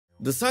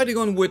Deciding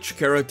on which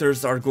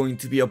characters are going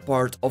to be a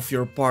part of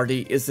your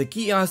party is a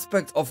key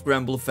aspect of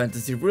Granblue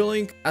Fantasy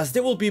Relink, as they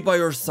will be by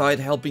your side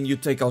helping you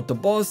take out the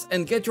boss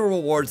and get your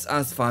rewards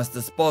as fast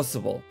as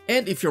possible.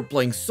 And if you're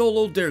playing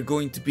solo, they're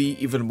going to be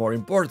even more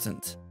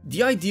important.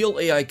 The ideal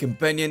AI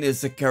companion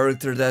is a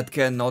character that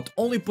can not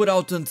only put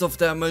out tons of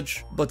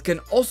damage, but can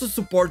also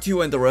support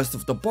you and the rest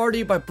of the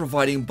party by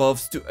providing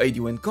buffs to aid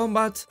you in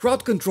combat,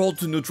 crowd control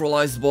to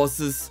neutralize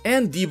bosses,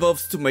 and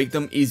debuffs to make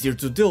them easier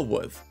to deal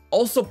with.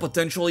 Also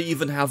potentially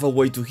even have a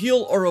way to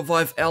heal or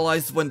revive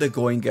allies when the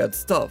going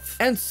gets tough.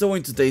 And so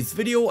in today's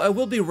video I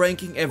will be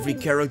ranking every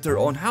character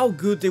on how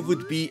good they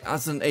would be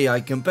as an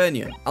AI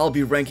companion. I'll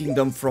be ranking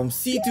them from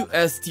C to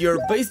S tier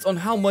based on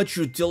how much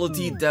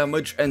utility,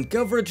 damage and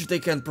coverage they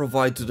can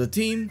provide to the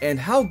team, and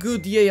how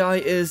good the AI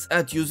is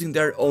at using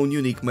their own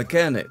unique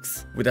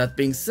mechanics. With that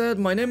being said,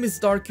 my name is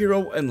Dark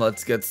Hero and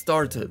let's get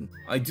started.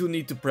 I do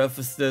need to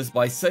preface this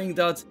by saying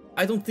that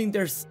I don't think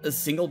there's a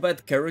single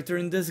bad character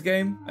in this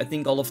game. I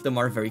think all of them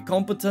are very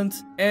competent,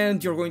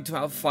 and you're going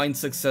to find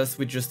success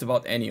with just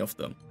about any of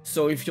them.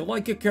 So if you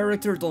like a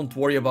character, don't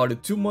worry about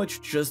it too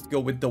much, just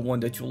go with the one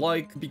that you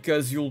like,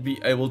 because you'll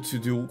be able to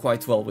do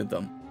quite well with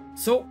them.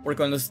 So we're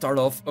gonna start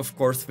off, of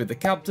course, with the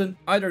captain,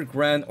 either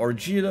Gran or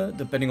Djeeta,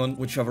 depending on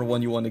whichever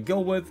one you want to go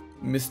with.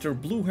 Mr.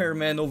 Blue Hair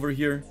Man over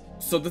here.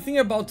 So the thing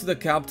about the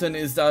captain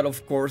is that,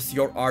 of course,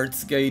 your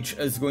arts gauge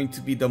is going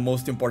to be the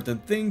most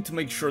important thing to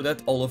make sure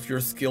that all of your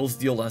skills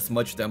deal as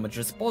much damage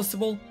as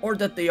possible, or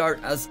that they are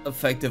as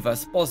effective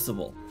as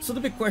possible. So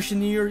the big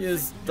question here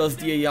is, does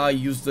the AI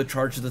use the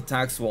charged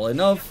attacks well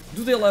enough?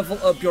 Do they level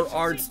up your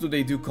arts? Do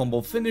they do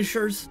combo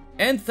finishers?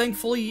 And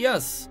thankfully,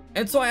 yes.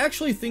 And so I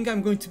actually think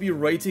I'm going to be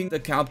rating the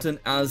captain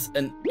as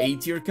an A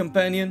tier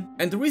companion,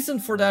 and the reason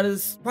for that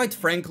is, quite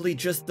frankly,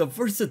 just the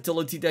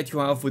versatility that you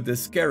have with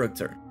this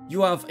character.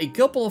 You have a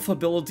couple of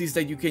abilities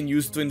that you can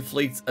use to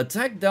inflict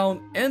attack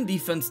down and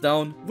defense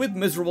down, with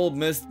Miserable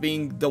Mist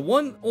being the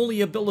one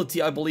only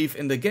ability I believe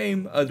in the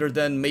game, other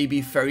than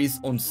maybe Ferry's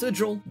own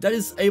sigil, that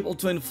is able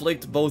to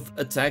inflict both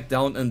attack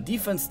down and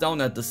defense down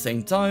at the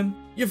same time.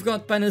 You've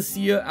got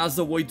Panacea as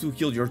a way to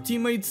heal your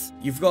teammates,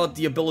 you've got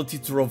the ability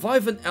to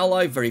revive an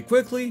ally very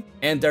quickly,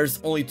 and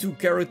there's only 2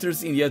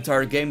 characters in the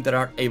entire game that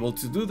are able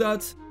to do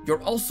that.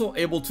 You're also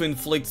able to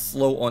inflict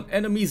slow on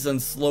enemies,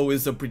 and slow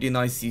is a pretty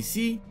nice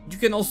CC. You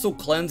can also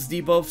cleanse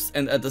debuffs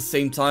and at the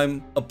same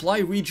time apply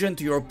regen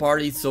to your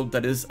party, so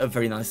that is a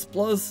very nice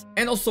plus.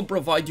 And also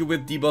provide you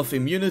with debuff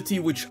immunity,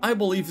 which I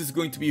believe is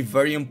going to be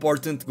very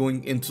important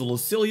going into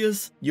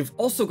Lucilius. You've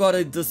also got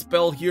a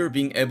Dispel here,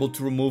 being able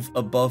to remove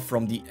a buff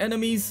from the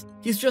enemies.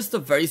 He's just a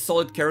very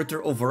solid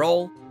character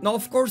overall. Now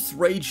of course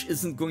Rage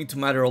isn't going to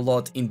matter a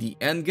lot in the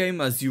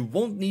endgame, as you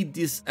won't need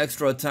this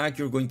extra attack,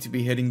 you're going to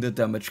be hitting the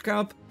damage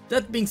cap.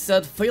 That being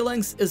said,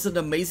 Phalanx is an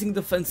amazing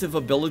defensive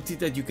ability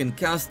that you can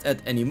cast at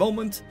any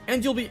moment,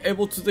 and you'll be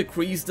able to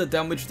decrease the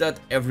damage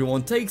that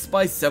everyone takes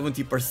by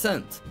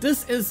 70%.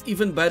 This is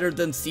even better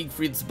than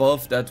Siegfried's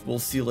buff that we'll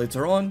see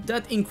later on,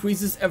 that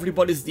increases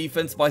everybody's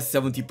defense by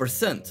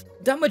 70%.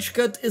 Damage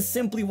cut is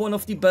simply one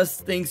of the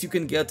best things you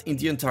can get in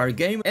the entire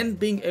game, and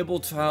being able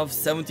to have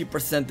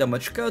 70%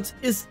 damage cut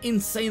is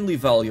insanely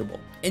valuable.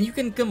 And you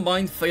can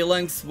combine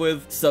Phalanx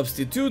with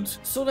Substitute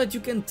so that you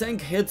can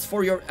tank hits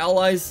for your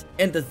allies.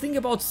 And the thing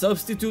about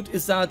Substitute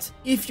is that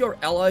if your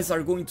allies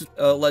are going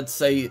to, let's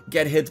say,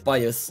 get hit by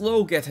a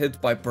slow, get hit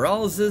by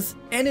paralysis,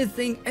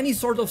 anything, any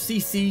sort of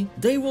CC,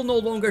 they will no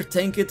longer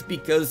tank it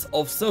because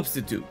of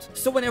Substitute.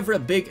 So whenever a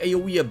big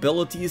AoE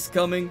ability is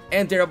coming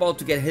and they're about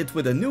to get hit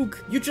with a nuke,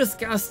 you just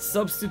cast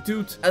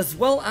Substitute as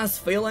well as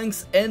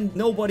Phalanx, and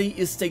nobody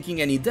is taking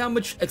any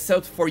damage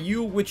except for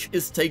you, which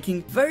is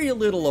taking very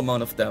little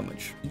amount of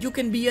damage. You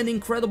can be an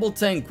incredible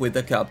tank with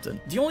the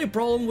captain. The only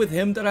problem with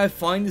him that I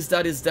find is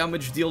that his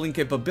damage dealing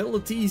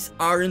capabilities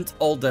aren't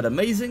all that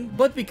amazing,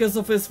 but because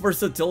of his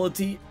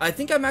versatility, I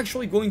think I'm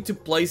actually going to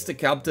place the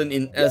captain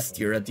in S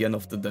tier at the end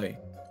of the day.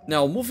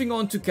 Now moving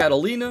on to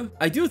Katalina,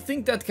 I do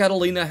think that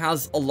Katalina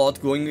has a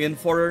lot going in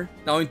for her.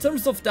 Now in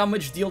terms of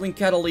damage dealing,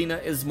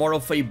 Katalina is more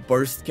of a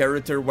burst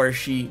character where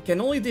she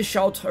can only dish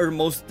out her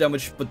most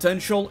damage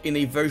potential in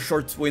a very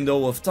short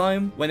window of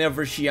time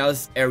whenever she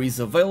has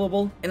Ares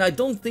available, and I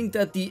don't think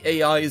that the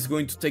AI is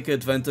going to take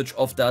advantage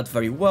of that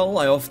very well.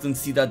 I often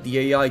see that the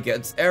AI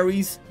gets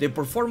Ares, they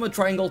perform a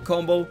triangle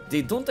combo,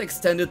 they don't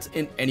extend it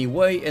in any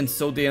way, and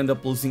so they end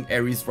up losing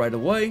Ares right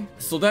away.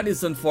 So that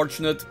is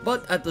unfortunate,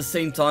 but at the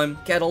same time,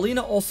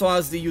 Katalina also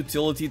has the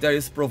utility that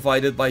is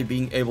provided by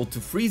being able to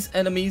freeze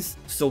enemies,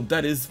 so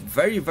that is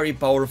very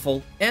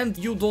powerful, and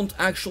you don't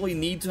actually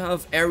need to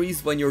have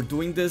Ares when you're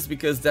doing this,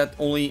 because that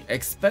only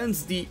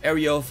expands the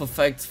area of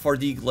effect for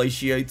the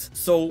Glaciate.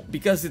 So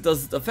because it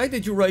doesn't affect the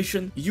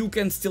duration, you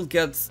can still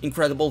get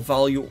incredible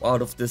value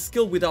out of this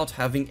skill without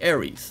having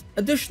Ares.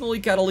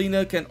 Additionally,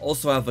 Katalina can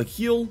also have a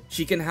heal,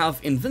 she can have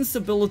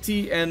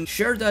invincibility and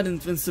share that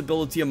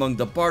invincibility among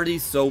the party,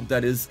 so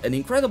that is an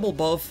incredible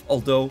buff,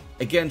 although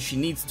again she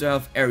needs needs to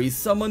have Ares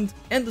summoned,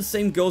 and the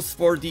same goes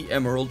for the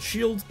Emerald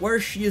Shield, where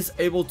she is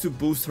able to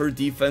boost her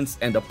defense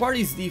and the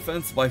party's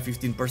defense by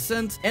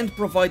 15% and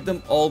provide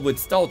them all with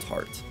Stout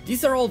Heart.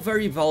 These are all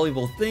very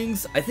valuable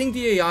things. I think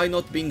the AI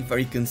not being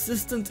very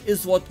consistent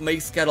is what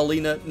makes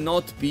Katalina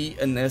not be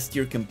an S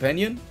tier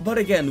companion, but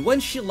again, when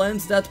she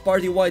lands that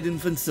party-wide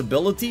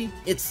invincibility,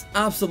 it's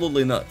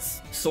absolutely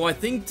nuts. So I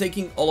think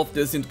taking all of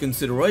this into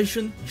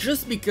consideration,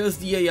 just because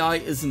the AI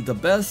isn't the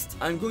best,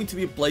 I'm going to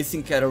be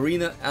placing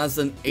Katalina as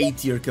an A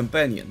tier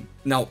companion.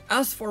 Now,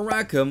 as for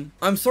Rackam,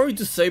 I'm sorry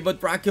to say, but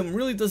Rackam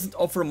really doesn't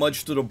offer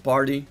much to the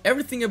party.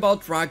 Everything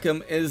about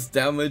Rackam is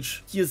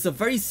damage. He is a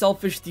very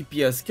selfish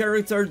DPS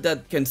character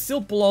that can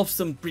still pull off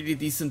some pretty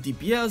decent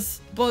DPS,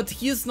 but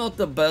he is not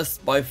the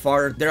best by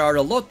far. There are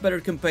a lot better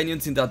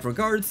companions in that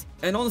regards,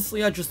 and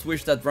honestly I just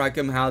wish that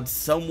Rackam had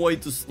some way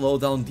to slow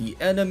down the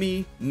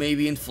enemy,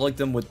 maybe inflict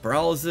them with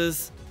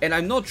paralysis. And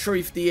I'm not sure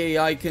if the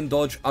AI can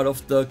dodge out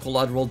of the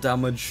collateral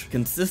damage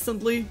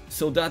consistently,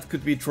 so that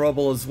could be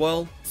trouble as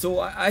well.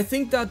 So I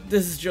think that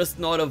this is just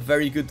not a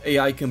very good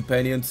AI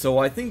companion, so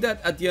I think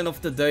that at the end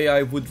of the day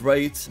I would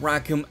rate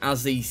Rackam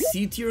as a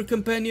C tier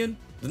companion.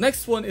 The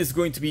next one is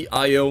going to be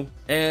Io,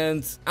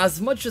 and as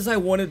much as I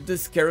wanted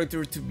this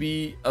character to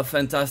be a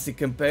fantastic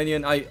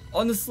companion, I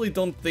honestly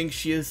don't think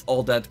she is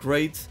all that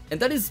great, and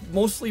that is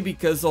mostly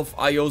because of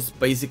Io's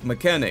basic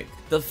mechanic.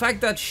 The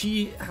fact that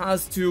she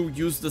has to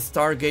use the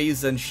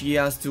Stargaze and she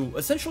has to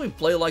essentially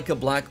play like a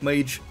black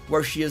mage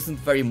where she isn't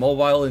very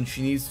mobile and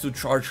she needs to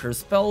charge her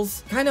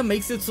spells kinda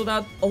makes it so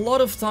that a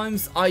lot of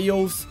times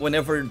Ios,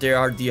 whenever they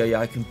are the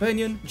AI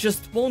companion,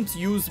 just won't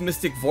use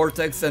Mystic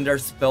Vortex and their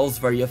spells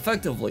very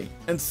effectively.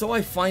 And so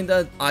I find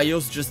that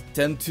Ios just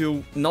tend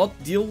to not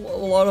deal a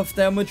lot of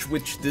damage,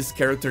 which this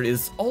character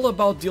is all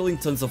about dealing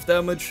tons of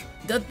damage.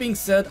 That being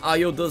said,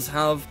 Io does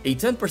have a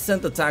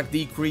 10% attack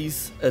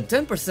decrease, a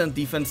 10%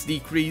 defense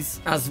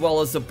decrease, as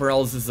well as a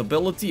paralysis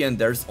ability, and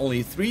there's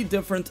only 3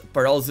 different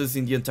paralysis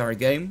in the entire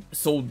game,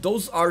 so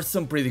those are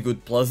some pretty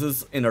good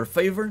pluses in her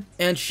favor.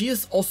 And she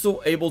is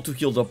also able to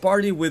heal the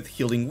party with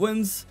healing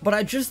winds, but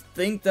I just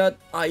think that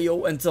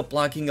Io ends up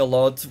lacking a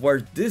lot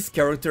where this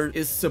character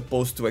is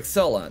supposed to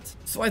excel at.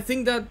 So I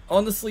think that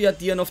honestly at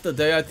the end of the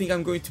day, I think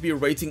I'm going to be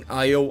rating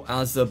Io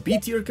as a B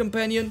tier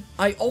companion.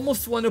 I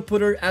almost want to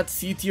put her at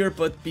C tier,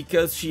 but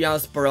because she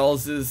has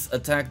paralysis,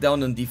 attack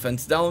down and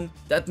defense down,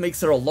 that makes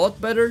her a lot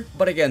better.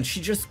 But again,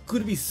 she just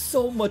could be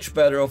so much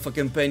better of a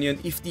companion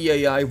if the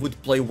AI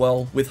would play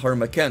well with her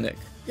mechanic.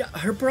 Yeah,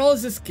 her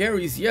paralysis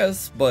carries,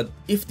 yes, but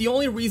if the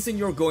only reason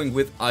you're going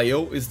with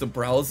Io is the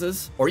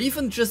paralysis, or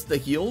even just the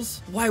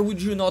heals, why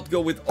would you not go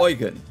with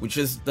Eugen, which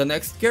is the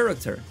next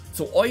character?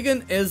 So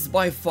Eugen is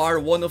by far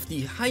one of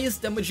the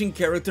highest damaging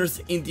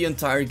characters in the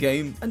entire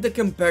game, and the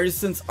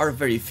comparisons are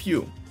very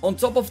few. On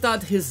top of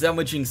that, his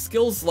damaging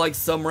skills like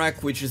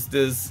Sumrak, which is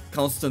this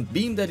constant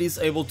beam that he's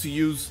able to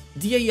use,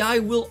 the AI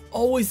will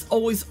always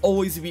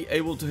be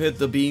able to hit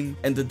the beam,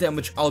 and the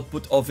damage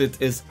output of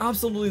it is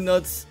absolutely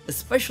nuts,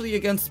 especially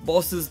against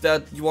bosses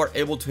that you are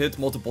able to hit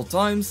multiple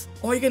times.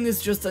 Eugen is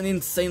just an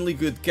insanely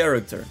good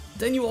character.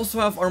 Then you also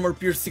have armor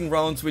piercing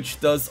rounds, which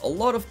does a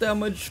lot of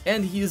damage,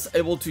 and he is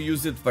able to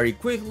use it very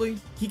quickly.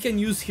 He can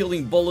use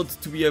healing bullet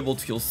to be able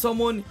to heal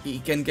someone, he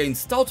can gain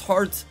stout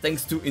heart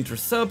thanks to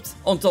intercept.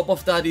 On top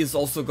of that, he's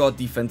also got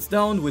defense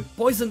down with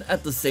poison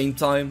at the same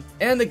time,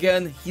 and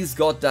again he's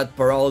got that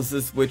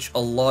paralysis which a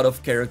lot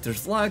of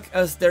characters lack,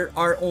 as there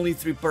are only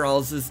 3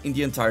 paralysis in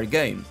the entire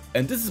game,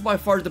 and this is by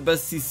far the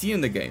best CC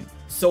in the game.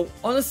 So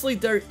honestly,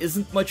 there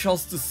isn't much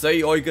else to say.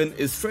 Eugen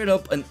is straight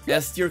up an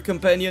S tier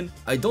companion.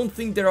 I don't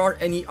think there are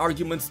any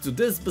arguments to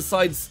this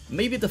besides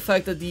maybe the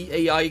fact that the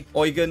AI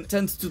Eugen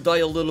tends to die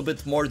a little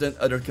bit more than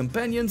other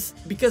companions,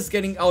 because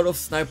getting out of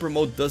sniper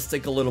mode does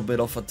take a little bit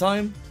of a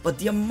time, but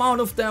the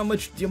amount of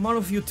damage, the amount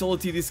of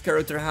utility this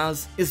character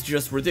has is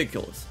just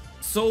ridiculous.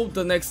 So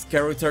the next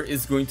character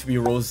is going to be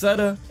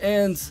Rosetta,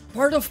 and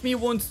part of me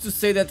wants to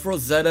say that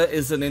Rosetta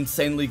is an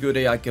insanely good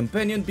AI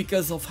companion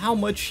because of how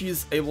much she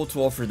is able to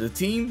offer the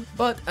team,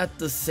 but at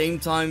the same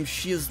time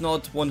she is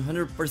not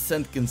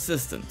 100%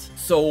 consistent.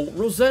 So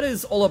Rosetta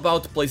is all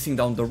about placing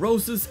down the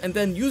roses and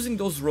then using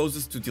those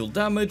roses to deal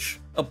damage,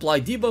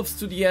 apply debuffs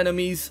to the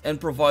enemies and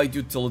provide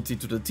utility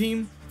to the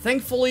team.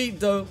 Thankfully,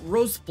 the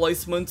rose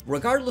placement,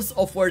 regardless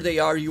of where they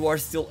are, you are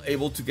still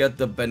able to get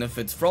the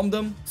benefits from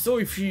them. So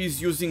if she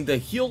is using the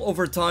heal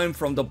over time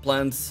from the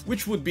plants,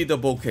 which would be the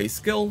bouquet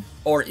skill,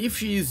 or if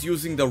she is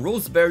using the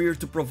rose barrier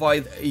to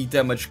provide a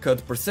damage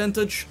cut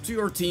percentage to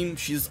your team,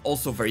 she's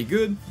also very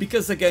good,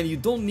 because again, you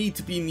don't need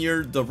to be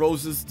near the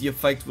roses, the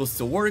effect will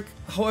still work.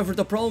 However,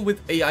 the problem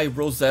with AI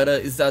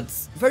Rosetta is that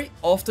very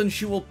often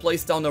she will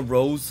place down a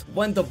rose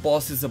when the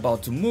boss is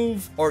about to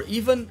move, or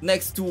even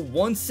next to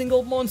one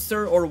single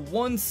monster or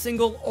one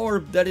single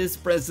orb that is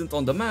present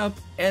on the map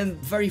and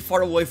very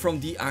far away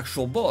from the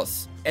actual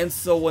boss. And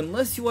so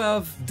unless you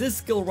have this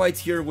skill right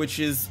here, which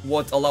is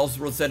what allows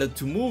Rosetta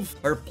to move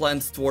her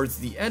plants towards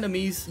the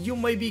enemies, you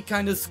may be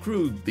kinda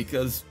screwed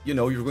because, you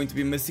know, you're going to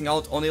be missing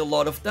out on a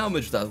lot of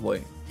damage that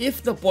way.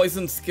 If the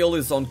poison skill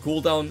is on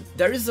cooldown,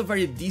 there is a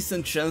very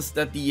decent chance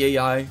that the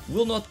AI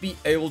will not be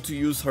able to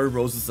use her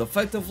roses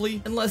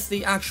effectively unless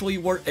they actually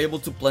were able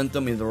to plant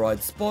them in the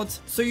right spot.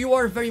 So you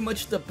are very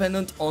much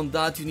dependent on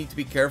that. You need to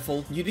be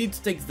careful. You need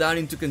to take that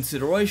into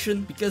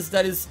consideration because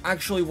that is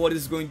actually what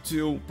is going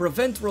to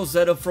prevent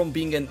Rosetta from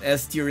being an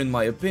S tier in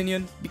my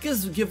opinion,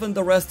 because given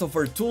the rest of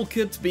her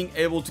toolkit being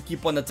able to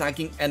keep on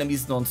attacking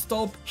enemies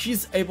non-stop,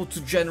 she's able to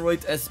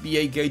generate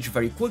SBA gauge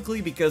very quickly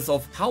because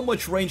of how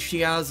much range she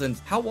has and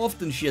how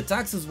often she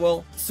attacks as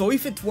well. So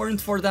if it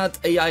weren't for that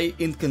AI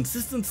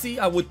inconsistency,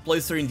 I would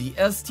place her in the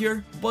S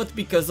tier, but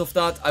because of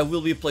that, I will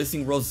be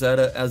placing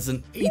Rosetta as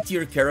an A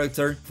tier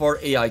character for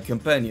AI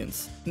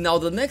companions. Now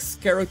the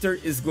next character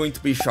is going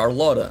to be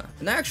Charlotta,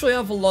 and I actually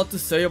have a lot to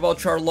say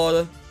about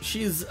Charlotta.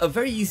 She's a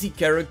very easy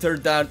character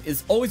that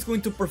is always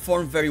going to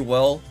perform very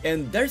well,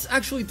 and there's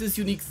actually this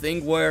unique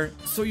thing where,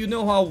 so you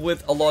know how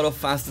with a lot of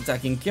fast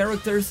attacking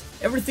characters,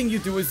 everything you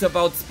do is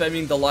about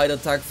spamming the light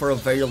attack for a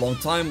very long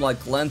time,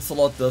 like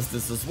Lancelot does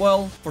this as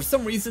well. For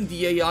some reason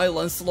the AI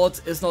Lancelot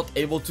is not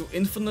able to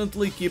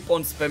infinitely keep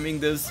on spamming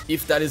this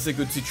if that is a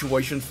good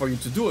situation for you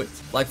to do it.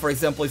 Like for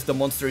example, if the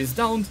monster is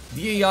downed,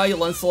 the AI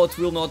Lancelot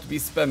will not be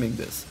spamming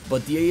this,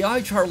 but the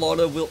AI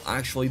Charlotta will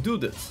actually do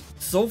this.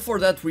 So for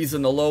that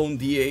reason alone,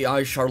 the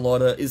AI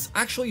Charlotta is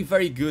actually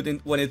very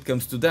good when it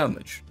comes to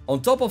damage.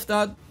 On top of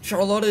that,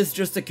 Charlotta is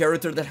just a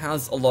character that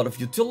has a lot of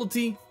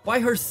utility.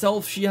 By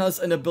herself, she has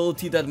an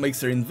ability that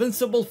makes her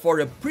invincible for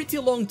a pretty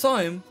long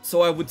time,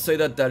 so I would say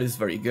that that is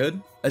very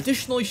good.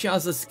 Additionally, she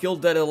has a skill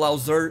that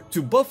allows her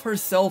to buff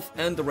herself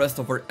and the rest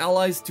of her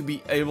allies to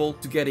be able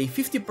to get a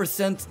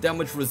 50%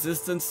 damage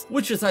resistance,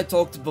 which, as I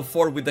talked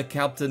before with the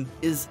captain,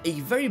 is a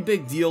very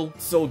big deal,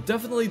 so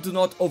definitely do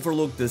not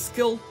overlook this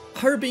skill.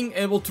 Her being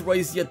able to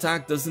raise the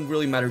attack doesn't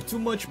really matter too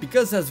much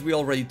because, as we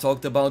already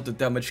talked about, the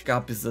damage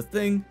cap is a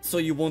thing, so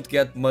you won't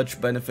get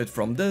much benefit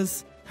from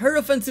this. Her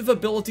offensive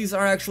abilities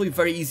are actually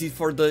very easy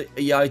for the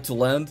AI to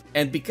land,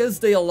 and because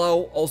they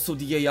allow also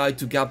the AI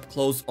to gap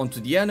close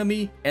onto the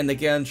enemy, and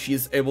again she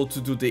is able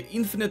to do the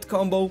infinite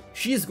combo,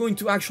 she is going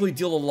to actually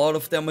deal a lot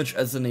of damage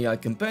as an AI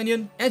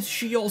companion, and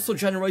she also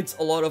generates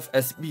a lot of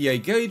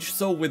SBA gauge,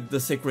 so with the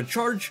Sacred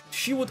Charge,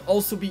 she would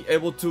also be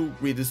able to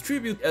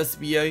redistribute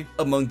SBA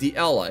among the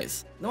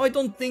allies. Now I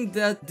don't think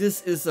that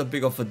this is a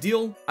big of a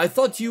deal. I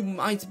thought you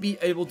might be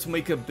able to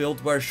make a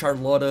build where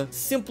Charlotta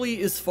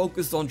simply is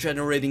focused on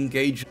generating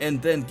gauge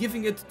and then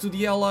giving it to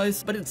the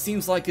allies, but it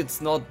seems like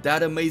it's not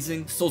that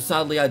amazing, so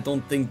sadly I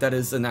don't think that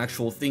is an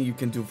actual thing you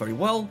can do very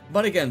well.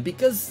 But again,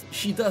 because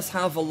she does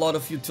have a lot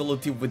of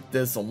utility with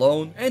this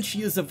alone, and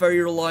she is a very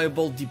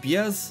reliable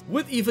DPS,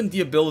 with even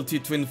the ability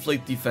to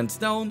inflate defense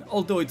down,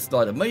 although it's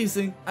not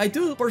amazing, I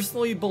do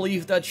personally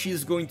believe that she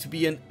is going to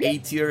be an A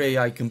tier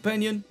AI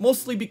companion,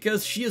 mostly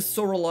because she is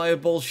so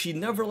reliable, she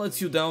never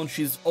lets you down,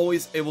 she's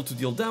always able to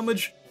deal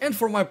damage, and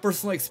for my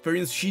personal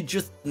experience, she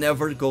just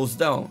never goes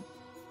down.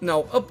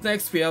 Now up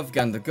next we have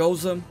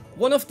Ghandagoza,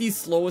 one of the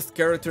slowest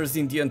characters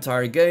in the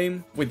entire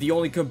game, with the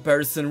only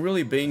comparison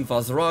really being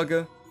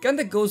Vaseraga.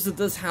 Ghandagoza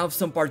does have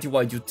some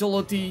party-wide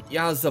utility. He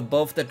has a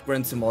buff that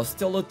grants him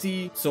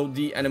hostility, so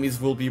the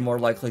enemies will be more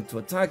likely to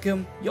attack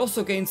him. He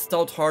also gains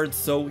Stout Heart,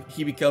 so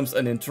he becomes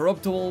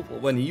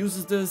uninterruptible when he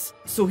uses this,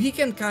 so he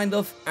can kind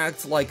of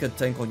act like a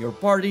tank on your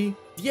party.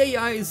 The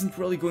AI isn't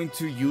really going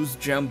to use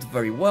Jammed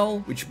very well,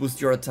 which boosts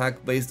your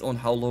attack based on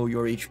how low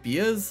your HP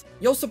is.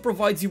 He also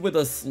provides you with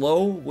a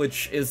slow,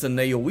 which is an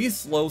AoE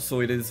slow, so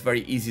it is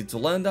very easy to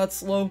land that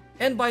slow.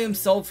 And by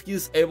himself, he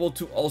is able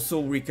to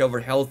also recover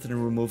health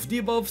and remove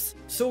debuffs,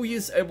 so he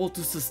is able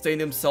to sustain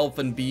himself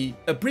and be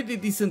a pretty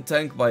decent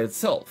tank by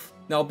itself.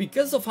 Now,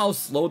 because of how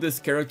slow this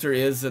character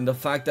is and the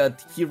fact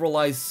that he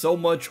relies so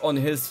much on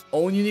his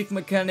own unique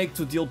mechanic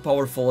to deal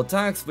powerful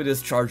attacks with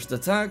his charged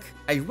attack,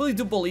 I really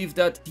do believe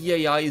that the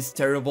AI is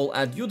terrible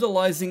at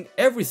utilizing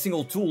every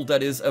single tool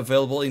that is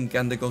available in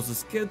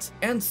Ghandagoza's kit,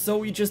 and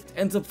so he just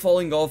ends up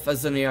falling off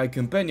as an AI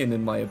companion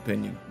in my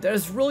opinion.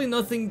 There's really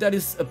nothing that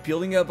is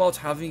appealing about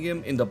having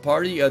him in the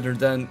party other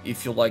than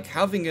if you like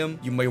having him,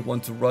 you may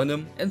want to run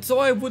him, and so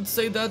I would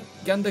say that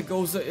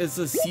Ghandagoza is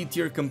a C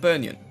tier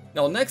companion.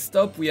 Now next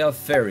up we have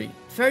Ferry.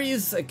 Ferry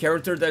is a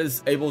character that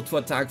is able to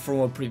attack from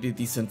a pretty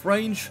decent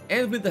range,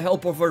 and with the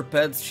help of her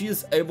pets, she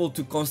is able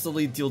to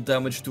constantly deal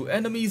damage to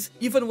enemies,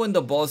 even when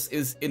the boss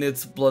is in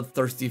its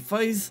bloodthirsty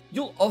phase.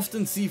 You'll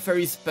often see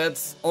Ferry's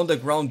pets on the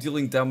ground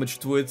dealing damage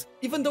to it.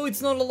 Even though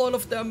it's not a lot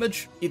of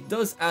damage, it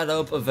does add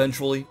up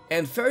eventually,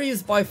 and Ferry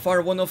is by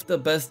far one of the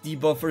best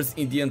debuffers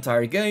in the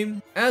entire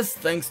game, as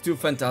thanks to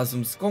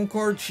Phantasm's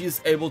Concord, she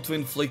is able to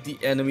inflict the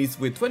enemies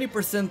with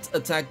 20%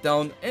 attack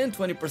down and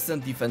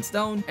 20% defense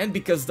down, and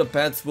because the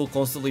pets will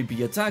constantly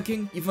be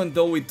attacking, even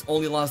though it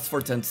only lasts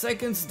for 10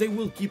 seconds, they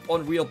will keep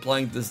on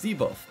reapplying this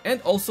debuff,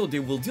 and also they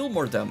will deal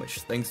more damage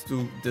thanks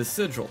to this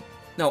sigil.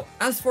 Now,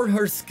 as for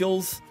her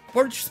skills,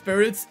 Purge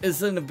Spirits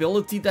is an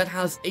ability that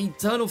has a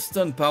ton of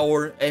stun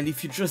power, and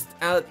if you just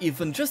add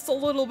even just a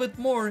little bit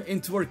more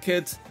into her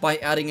kit by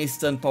adding a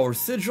stun power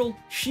sigil,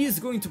 she is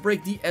going to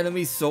break the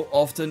enemies so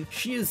often.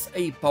 She is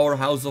a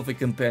powerhouse of a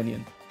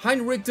companion.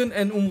 Heinrichten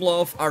and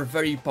Umlauf are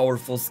very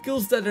powerful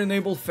skills that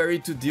enable Ferry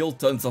to deal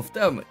tons of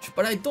damage,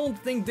 but I don't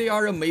think they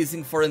are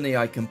amazing for an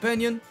AI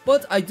companion.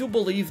 But I do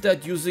believe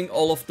that using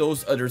all of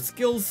those other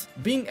skills,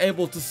 being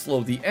able to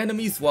slow the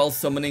enemies while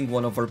summoning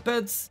one of her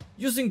pets,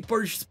 using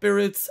Purge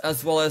Spirits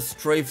as well as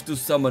Strafe to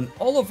summon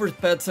all of her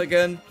pets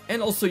again,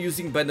 and also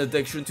using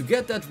Benediction to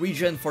get that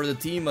regen for the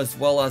team as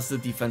well as the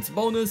defense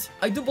bonus,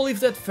 I do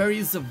believe that Ferry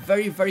is a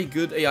very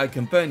good AI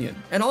companion.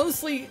 And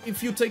honestly,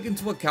 if you take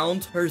into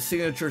account her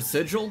signature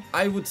sigil,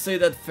 I would say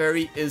that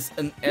Ferry is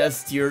an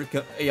S tier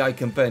AI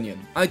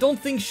companion. I don't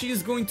think she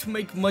is going to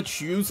make much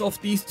use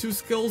of these two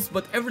skills,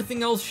 but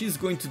everything else she's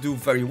going to do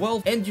very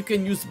well, and you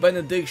can use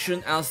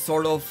Benediction as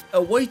sort of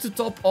a way to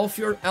top off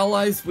your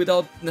allies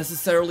without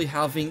necessarily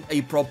having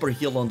a proper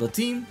heal on the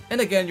team. And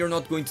again, you're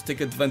not going to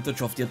take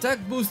advantage of the attack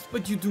boost,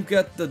 but you do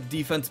get the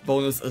defense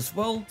bonus as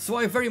well, so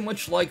I very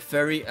much like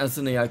Ferry as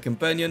an AI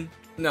companion.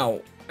 Now,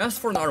 as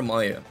for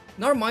Narmaya.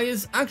 Narmaya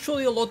is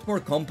actually a lot more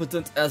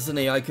competent as an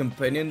AI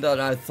companion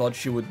than I thought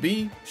she would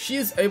be. She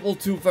is able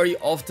to very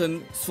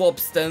often swap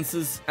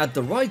stances at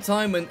the right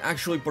time and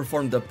actually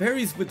perform the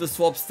parries with the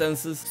swap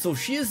stances, so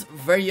she is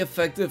very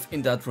effective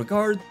in that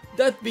regard.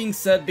 That being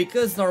said,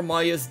 because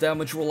Narmaya's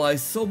damage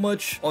relies so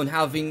much on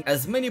having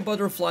as many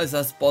butterflies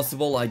as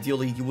possible,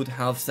 ideally you would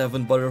have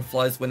 7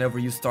 butterflies whenever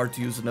you start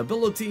to use an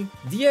ability,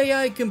 the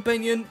AI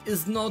companion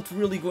is not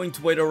really going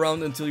to wait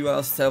around until you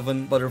have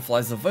 7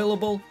 butterflies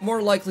available.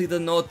 More likely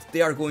than not,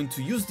 they are going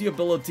to use the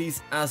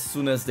abilities as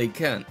soon as they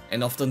can,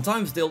 and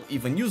oftentimes they'll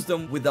even use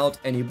them without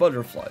any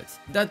butterflies.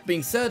 That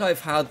being said,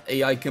 I've had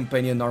AI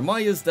companion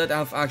Narmayas that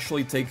have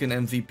actually taken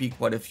MVP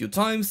quite a few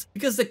times,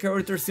 because the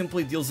character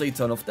simply deals a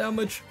ton of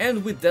damage,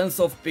 and with Dance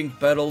of Pink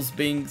Petals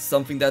being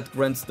something that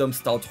grants them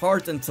Stout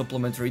Heart and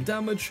supplementary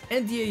damage,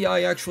 and the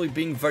AI actually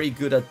being very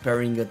good at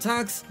parrying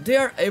attacks, they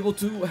are able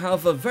to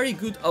have a very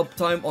good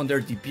uptime on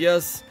their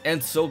DPS,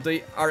 and so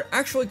they are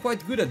actually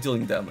quite good at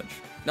dealing damage.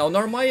 Now,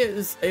 Narmaya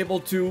is able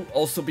to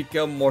also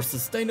become more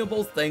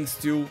sustainable thanks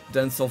to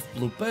Dance of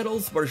Blue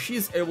Petals, where she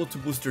is able to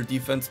boost her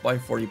defense by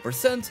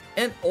 40%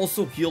 and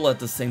also heal at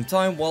the same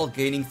time while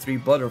gaining 3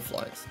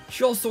 butterflies.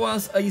 She also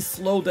has a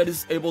slow that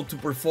is able to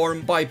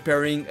perform by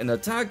parrying an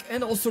attack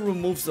and also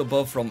removes the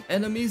buff from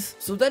enemies,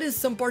 so that is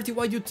some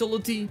party-wide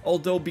utility,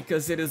 although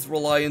because it is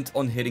reliant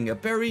on hitting a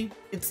parry,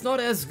 it's not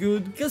as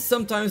good, because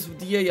sometimes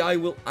the AI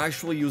will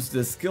actually use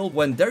this skill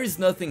when there is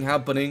nothing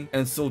happening,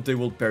 and so they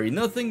will parry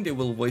nothing, they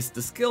will waste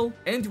the skill,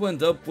 and you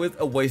end up with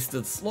a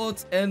wasted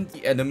slot and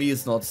the enemy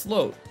is not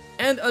slowed.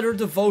 And other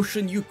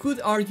devotion, you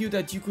could argue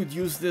that you could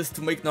use this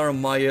to make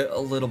Narmaya a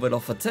little bit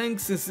of a tank,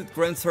 since it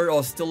grants her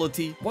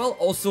hostility while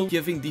also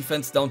giving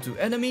defense down to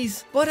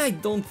enemies, but I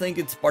don't think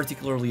it's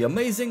particularly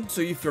amazing.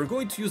 So if you're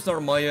going to use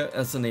Narmaya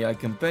as an AI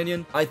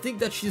companion, I think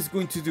that she's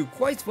going to do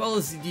quite well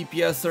as a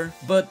DPSer,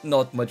 but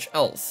not much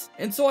else.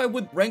 And so I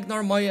would rank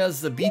Narmaya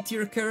as a B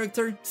tier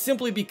character,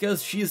 simply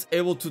because she is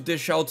able to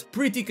dish out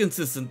pretty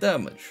consistent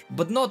damage,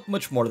 but not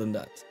much more than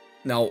that.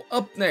 Now,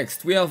 up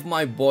next, we have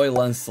my boy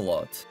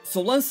Lancelot.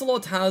 So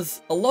Lancelot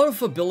has a lot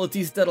of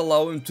abilities that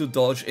allow him to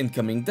dodge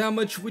incoming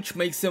damage, which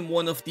makes him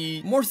one of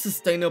the more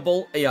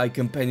sustainable AI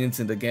companions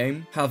in the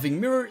game,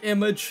 having Mirror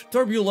Image,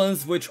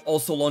 Turbulence, which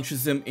also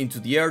launches him into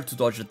the air to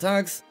dodge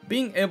attacks,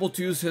 being able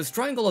to use his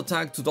triangle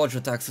attack to dodge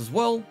attacks as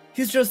well.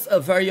 He's just a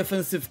very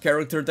offensive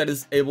character that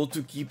is able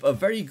to keep a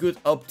very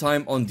good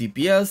uptime on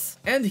DPS,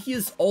 and he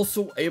is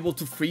also able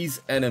to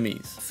freeze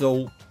enemies.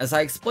 So, as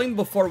I explained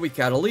before with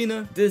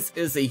Katalina, this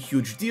is a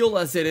huge deal,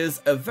 as it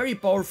is a very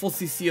powerful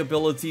CC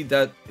ability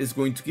that is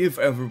going to give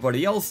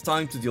everybody else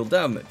time to deal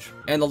damage.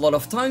 And a lot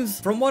of times,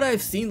 from what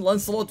I've seen,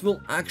 Lancelot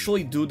will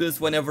actually do this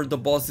whenever the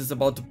boss is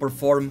about to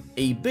perform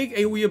a big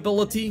AoE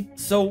ability,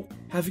 so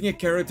having a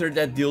character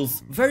that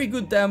deals very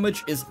good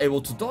damage, is able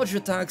to dodge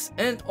attacks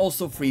and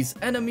also freeze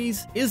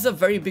enemies is a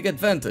very big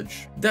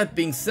advantage. That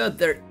being said,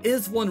 there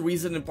is one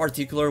reason in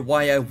particular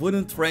why I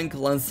wouldn't rank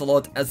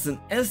Lancelot as an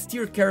S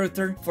tier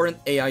character for an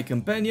AI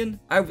companion.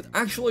 I would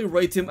actually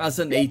rate him as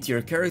an A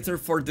tier character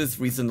for this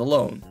reason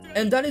alone.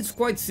 And that is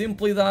quite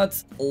simply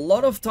that a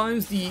lot of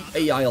times the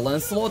AI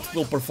Lancelot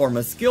will perform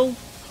a skill,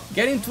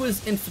 get into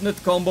his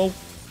infinite combo,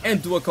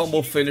 and do a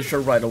combo finisher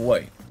right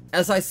away.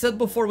 As I said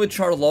before with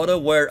Charlotta,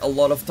 where a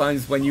lot of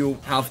times when you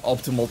have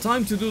optimal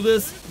time to do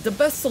this, the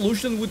best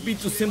solution would be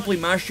to simply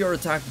mash your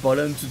attack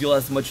button to deal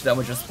as much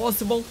damage as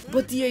possible,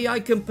 but the AI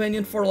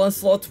companion for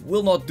Lancelot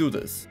will not do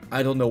this.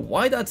 I don't know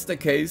why that's the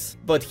case,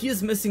 but he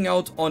is missing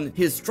out on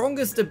his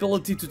strongest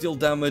ability to deal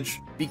damage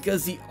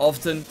because he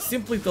often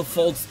simply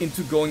defaults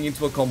into going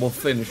into a combo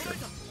finisher.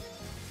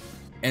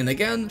 And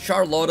again,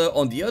 Charlotta,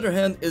 on the other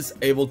hand, is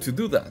able to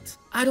do that.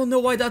 I don't know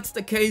why that's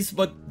the case,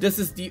 but this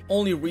is the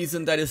only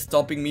reason that is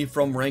stopping me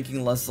from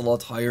ranking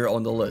Lancelot higher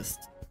on the list.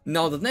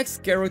 Now the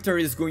next character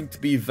is going to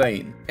be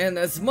Vane, and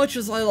as much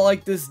as I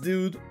like this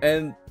dude,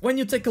 and when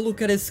you take a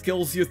look at his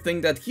skills you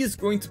think that he's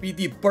going to be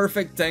the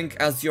perfect tank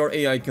as your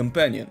AI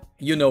companion.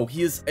 You know,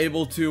 he is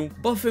able to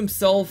buff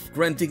himself,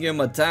 granting him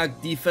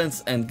attack,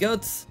 defense and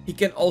guts. He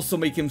can also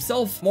make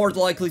himself more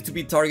likely to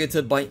be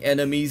targeted by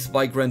enemies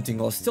by granting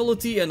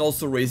hostility and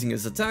also raising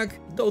his attack,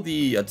 though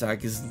the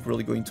attack isn't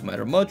really going to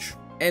matter much.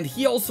 And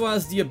he also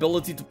has the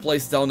ability to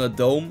place down a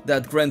dome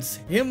that grants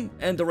him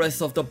and the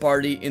rest of the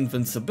party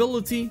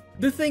invincibility.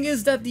 The thing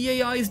is that the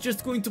AI is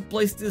just going to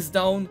place this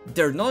down,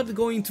 they're not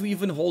going to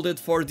even hold it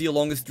for the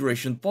longest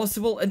duration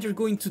possible, and they're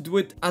going to do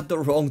it at the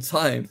wrong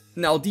time.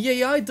 Now the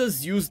AI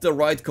does use the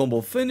right combo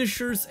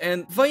finishers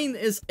and Vane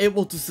is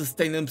able to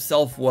sustain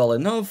himself well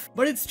enough,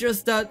 but it's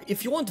just that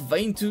if you want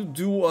Vane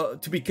to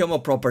become a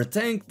proper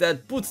tank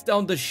that puts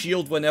down the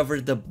shield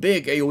whenever the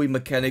big AoE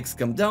mechanics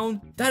come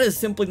down, that is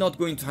simply not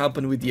going to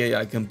happen with the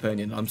AI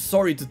companion. I'm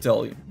sorry to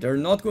tell you. They're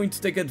not going to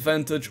take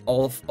advantage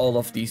of all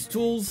of these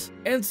tools,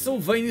 and so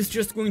Vane is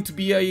just going to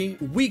be a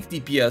weak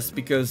DPS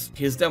because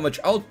his damage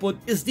output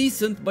is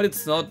decent, but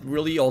it's not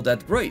really all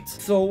that great.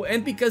 So,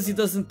 and because he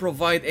doesn't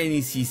provide any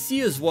CC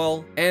as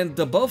well, and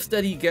the buffs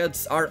that he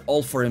gets are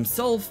all for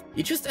himself,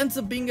 it just ends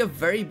up being a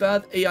very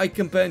bad AI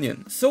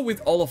companion. So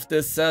with all of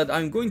this said,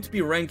 I'm going to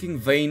be ranking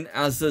Vane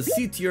as a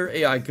C tier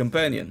AI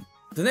companion.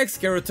 The next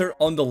character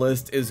on the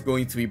list is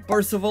going to be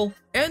Percival,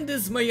 and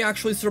this may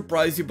actually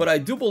surprise you, but I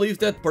do believe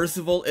that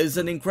Percival is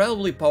an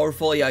incredibly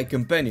powerful AI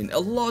companion, a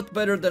lot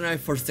better than I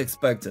first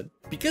expected.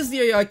 Because the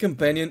AI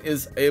companion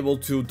is able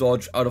to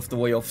dodge out of the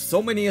way of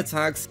so many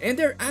attacks, and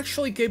they're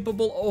actually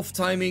capable of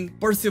timing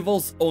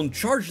Percival's own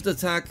charged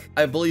attack,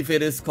 I believe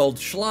it is called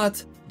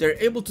Schlat. They're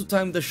able to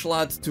time the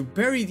Schlat to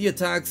parry the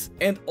attacks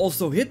and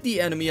also hit the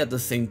enemy at the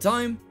same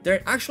time.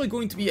 They're actually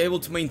going to be able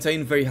to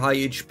maintain very high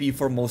HP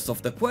for most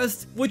of the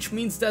quest, which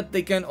means that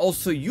they can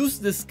also use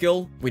this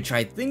skill, which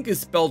I think is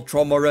spelled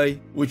Trauma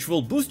Ray, which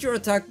will boost your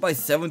attack by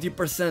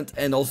 70%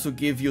 and also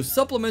give you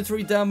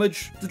supplementary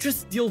damage to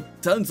just deal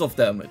tons of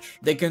damage.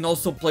 They can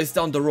also place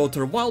down the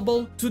Rotor Wild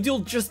Ball to deal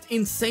just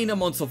insane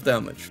amounts of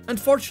damage.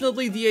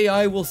 Unfortunately, the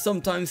AI will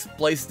sometimes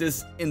place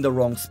this in the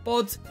wrong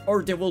spot,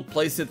 or they will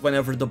place it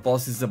whenever the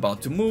boss is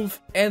about to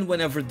move, and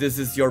whenever this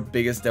is your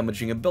biggest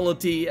damaging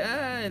ability,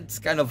 it's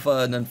kind of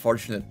an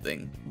unfortunate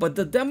thing. But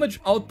the damage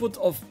output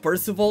of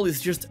Percival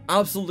is just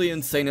absolutely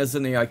insane as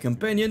an AI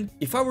companion.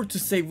 If I were to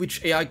say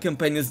which AI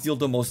companions deal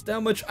the most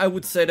damage, I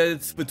would say that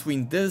it's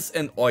between this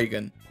and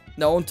Eugen.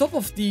 Now, on top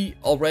of the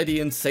already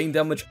insane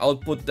damage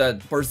output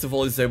that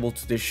Percival is able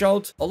to dish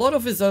out, a lot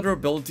of his other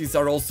abilities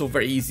are also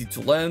very easy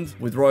to land,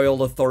 with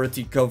Royal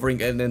Authority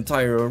covering an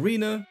entire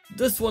arena,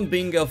 this one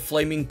being a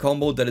flaming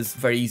combo that is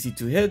very easy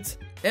to hit,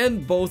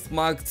 and both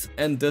Macht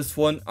and this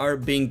one are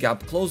being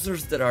gap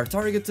closers that are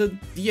targeted.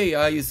 The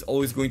AI is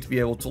always going to be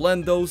able to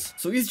land those,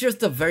 so he's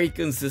just a very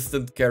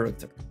consistent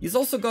character. He's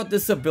also got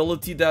this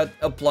ability that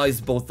applies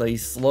both a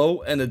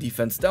slow and a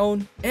defense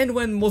down, and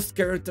when most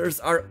characters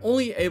are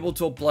only able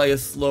to apply a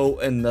slow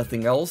and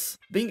nothing else,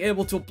 being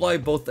able to apply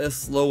both a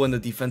slow and a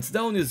defense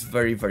down is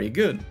very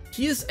good.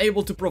 He is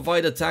able to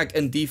provide attack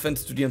and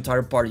defense to the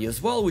entire party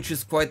as well, which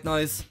is quite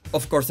nice.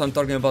 Of course, I'm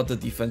talking about the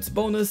defense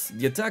bonus.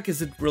 The attack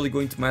isn't really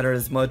going to matter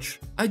as much.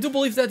 I do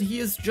believe that he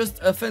is just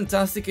a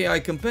fantastic AI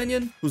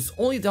companion, whose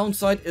only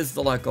downside is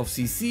the lack of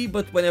CC,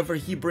 but whenever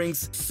he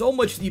brings so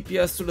much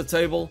DPS to the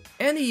table,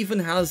 and he even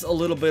has a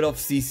little bit of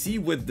CC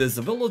with this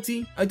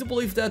ability, I do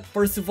believe that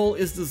Percival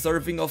is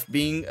deserving of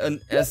being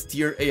an S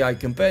tier AI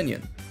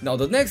companion. Now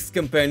the next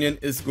companion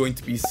is going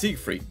to be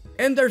Siegfried.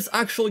 And there's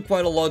actually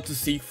quite a lot to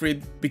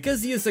Siegfried.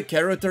 Because he is a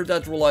character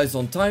that relies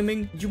on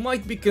timing, you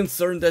might be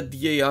concerned that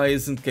the AI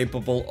isn't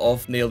capable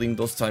of nailing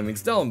those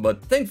timings down,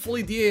 but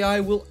thankfully the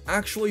AI will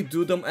actually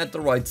do them at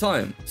the right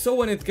time. So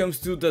when it comes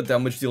to the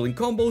damage dealing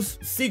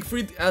combos,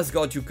 Siegfried has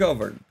got you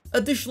covered.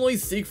 Additionally,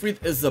 Siegfried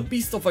is a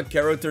beast of a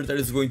character that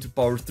is going to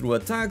power through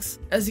attacks,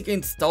 as he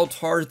gains stout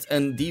heart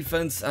and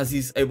defense as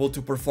he's able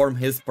to perform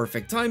his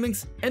perfect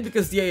timings, and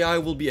because the AI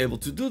will be able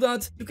to do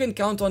that, you can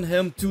count on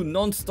him to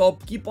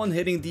non-stop keep on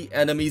hitting the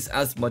enemies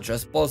as much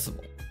as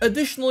possible.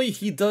 Additionally,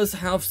 he does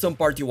have some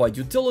party-wide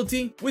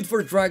utility, with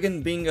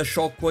Verdragon being a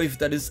shockwave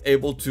that is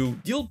able to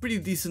deal pretty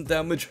decent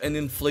damage and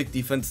inflict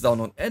defense down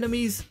on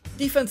enemies.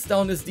 Defense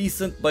down is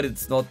decent, but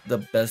it's not the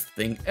best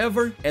thing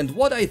ever, and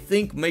what I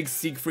think makes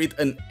Siegfried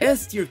an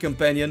S tier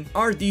companion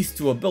are these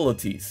two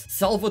abilities,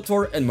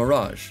 Salvator and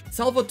Mirage.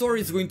 Salvator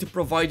is going to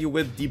provide you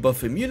with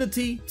debuff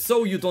immunity,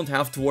 so you don't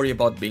have to worry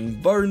about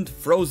being burned,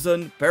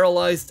 frozen,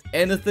 paralyzed,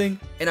 anything,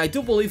 and I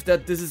do believe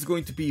that this is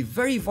going to be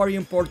very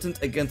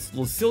important against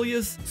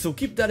Lucilius, so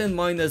keep that in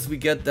mind as we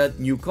get that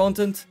new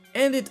content.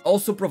 And it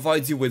also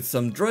provides you with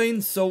some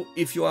drain, so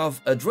if you have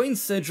a drain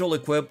sigil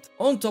equipped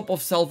on top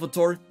of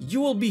Salvator,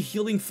 you will be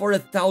healing for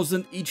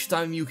 1000 each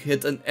time you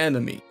hit an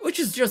enemy, which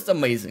is just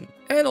amazing.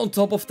 And on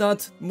top of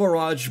that,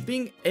 Mirage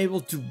being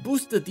able to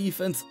boost the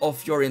defense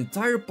of your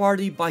entire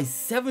party by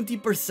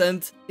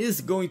 70% is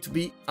going to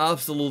be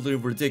absolutely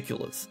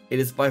ridiculous. It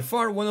is by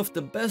far one of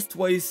the best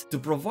ways to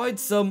provide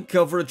some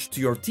coverage to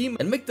your team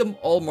and make them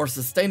all more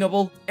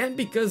sustainable, and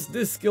because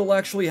this skill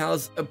actually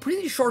has a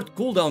pretty short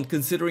cooldown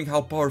considering how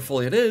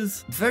powerful it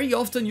is, very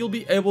often you'll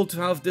be able to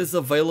have this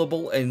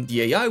available and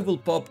the AI will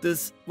pop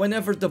this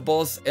whenever the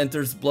boss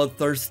enters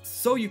Bloodthirst,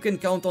 so you can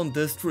count on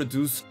this to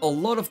reduce a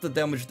lot of the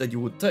damage that you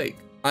would take.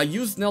 I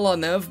use Nella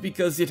Nev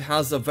because it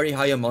has a very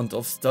high amount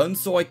of stun,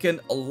 so I can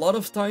a lot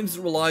of times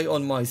rely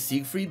on my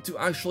Siegfried to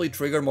actually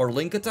trigger more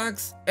link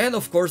attacks, and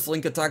of course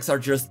link attacks are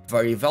just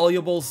very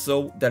valuable,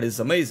 so that is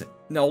amazing.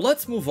 Now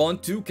let's move on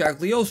to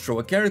Cagliostro,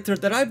 a character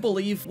that I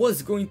believe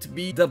was going to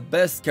be the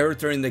best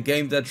character in the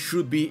game that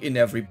should be in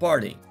every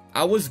party.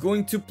 I was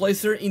going to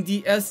place her in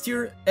the S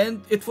tier,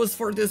 and it was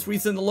for this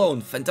reason alone.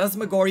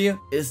 Phantasmagoria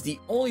is the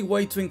only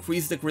way to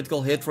increase the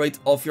critical hit rate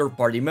of your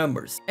party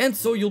members, and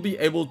so you'll be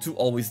able to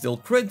always deal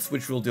crits,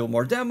 which will deal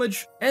more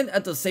damage, and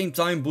at the same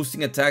time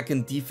boosting attack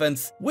and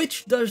defense,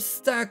 which does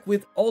stack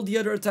with all the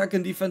other attack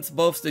and defense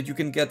buffs that you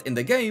can get in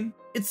the game.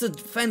 It's a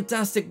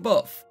fantastic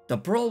buff. The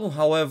problem,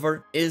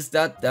 however, is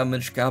that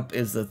damage cap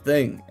is a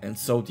thing, and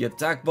so the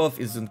attack buff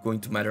isn't going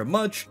to matter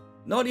much.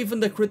 Not even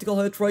the critical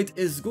hit rate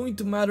is going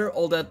to matter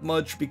all that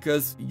much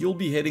because you'll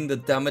be hitting the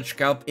damage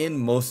cap in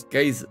most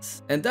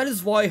cases. And that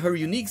is why her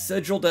unique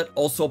sigil that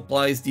also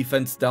applies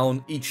defense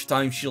down each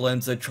time she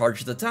lands a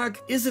charged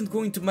attack isn't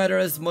going to matter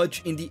as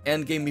much in the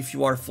endgame if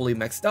you are fully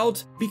maxed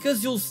out,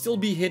 because you'll still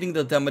be hitting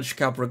the damage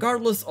cap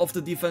regardless of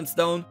the defense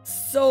down,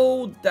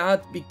 so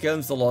that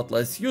becomes a lot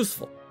less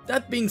useful.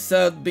 That being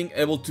said, being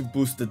able to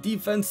boost the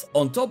defense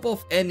on top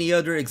of any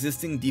other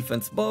existing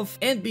defense buff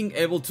and being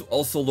able to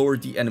also lower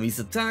the enemy's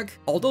attack,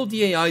 although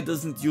the AI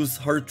doesn't use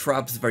her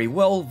traps very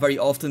well, very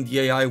often the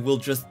AI will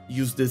just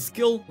use this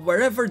skill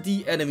wherever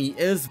the enemy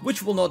is,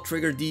 which will not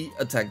trigger the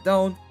attack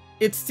down.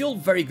 It's still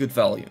very good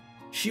value.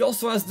 She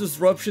also has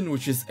Disruption,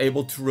 which is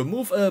able to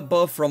remove a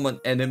buff from an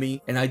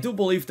enemy, and I do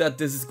believe that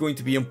this is going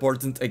to be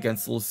important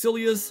against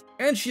Lucilius,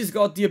 and she's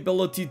got the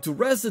ability to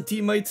res a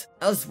teammate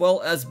as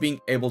well as being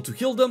able to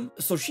heal them,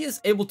 so she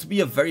is able to be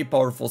a very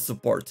powerful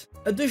support.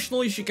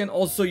 Additionally, she can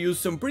also use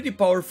some pretty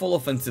powerful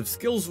offensive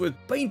skills, with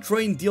Pain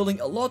Train dealing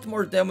a lot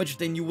more damage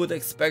than you would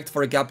expect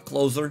for a gap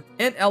closer,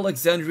 and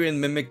Alexandrian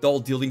Mimic Doll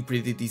dealing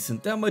pretty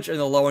decent damage and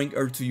allowing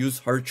her to use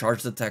her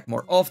charged attack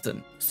more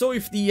often. So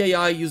if the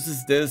AI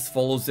uses this,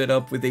 follows it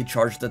up with a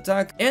charged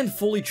attack and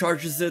fully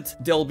charges it,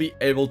 they'll be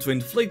able to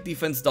inflict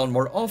defense down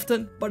more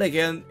often, but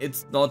again,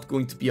 it's not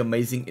going to be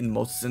amazing in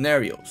most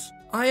scenarios.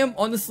 I am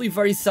honestly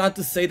very sad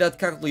to say that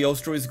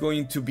Cagliostro is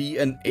going to be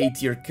an A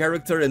tier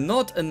character and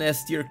not an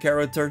S tier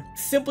character,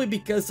 simply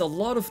because a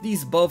lot of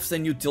these buffs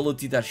and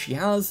utility that she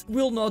has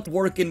will not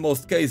work in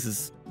most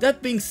cases.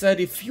 That being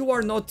said, if you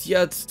are not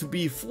yet to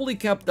be fully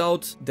capped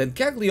out, then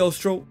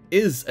Cagliostro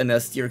is an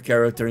S tier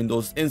character in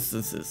those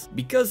instances,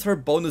 because her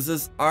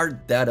bonuses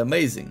are that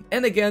amazing.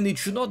 And again, it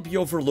should not be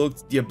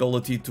overlooked the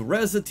ability to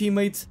res a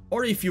teammate,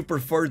 or if you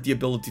prefer, the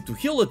ability to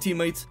heal a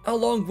teammate,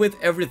 along with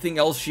everything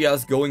else she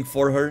has going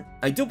for her.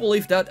 I do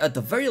believe that at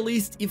the very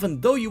least, even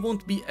though you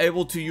won't be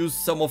able to use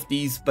some of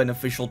these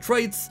beneficial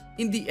traits,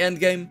 in the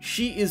endgame,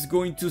 she is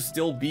going to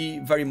still be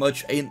very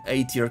much an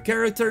A tier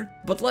character.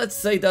 But let's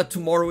say that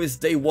tomorrow is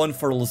day 1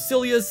 for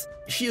Lucilius,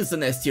 she is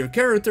an S tier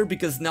character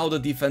because now the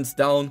defense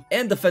down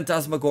and the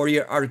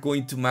Phantasmagoria are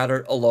going to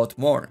matter a lot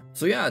more.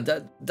 So yeah,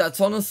 that's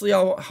honestly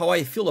how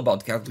I feel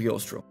about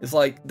Cagliostro. It's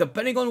like,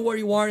 depending on where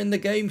you are in the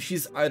game,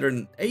 she's either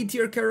an A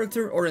tier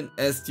character or an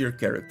S tier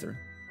character.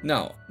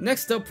 Now,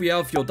 next up we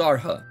have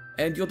Yodarha.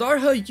 And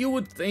Yodarha, you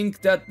would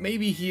think that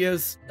maybe he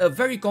is a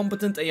very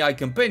competent AI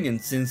companion,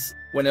 since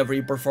whenever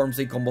he performs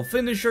a combo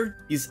finisher,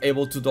 he's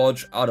able to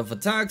dodge out of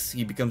attacks,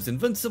 he becomes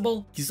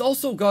invincible. He's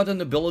also got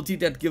an ability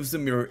that gives a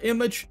mirror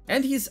image,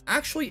 and he's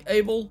actually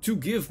able to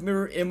give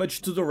mirror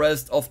image to the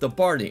rest of the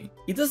party.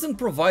 He doesn't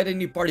provide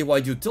any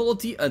party-wide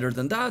utility other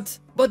than that,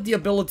 but the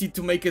ability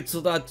to make it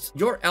so that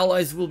your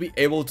allies will be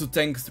able to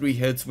tank 3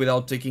 hits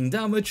without taking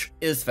damage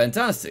is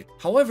fantastic.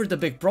 However, the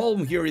big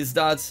problem here is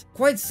that,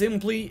 quite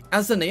simply,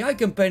 as an AI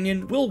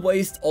companion, will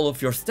waste all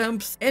of your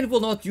stamps and will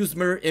not use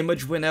mirror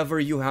image whenever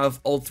you have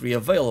all 3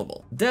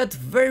 available. That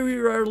very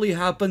rarely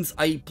happens.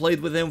 I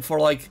played with him for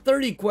like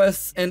 30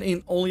 quests and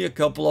in only a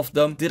couple of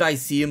them did I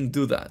see him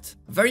do that.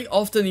 Very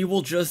often he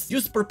will just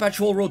use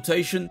perpetual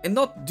rotation and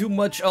not do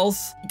much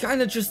else. He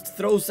kinda just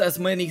throws as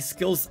many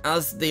skills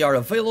as they are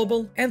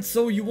available, and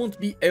so you won't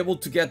be able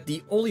to get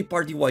the only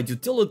party-wide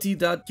utility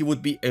that you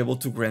would be able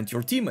to grant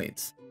your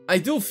teammates. I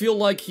do feel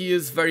like he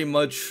is very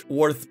much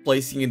worth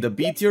placing in the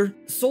B tier,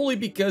 solely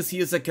because he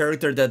is a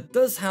character that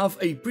does have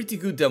a pretty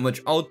good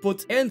damage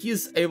output and he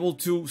is able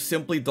to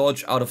simply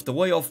dodge out of the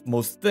way of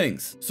most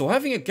things. So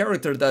having a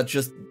character that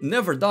just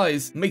never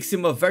dies makes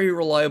him a very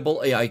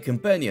reliable AI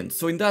companion,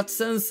 so in that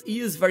sense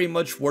he is very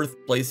much worth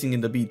placing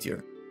in the B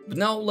tier. But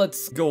now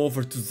let's go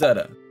over to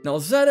Zeta. Now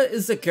Zeta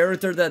is a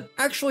character that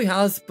actually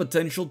has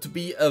potential to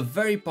be a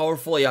very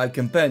powerful AI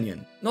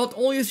companion. Not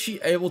only is she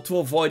able to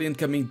avoid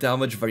incoming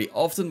damage very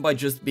often by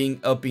just being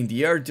up in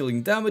the air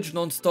dealing damage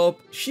non-stop,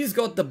 she's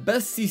got the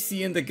best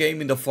CC in the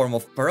game in the form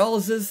of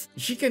paralysis,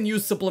 she can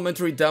use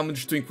supplementary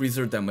damage to increase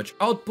her damage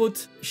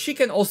output, she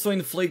can also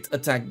inflict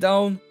attack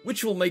down,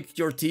 which will make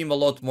your team a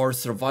lot more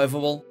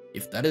survivable,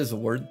 if that is a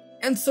word.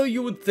 And so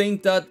you would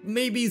think that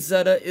maybe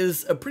Zeta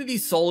is a pretty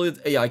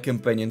solid AI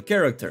companion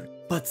character.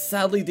 But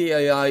sadly the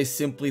AI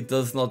simply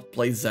does not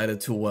play Zeta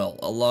too well.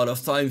 A lot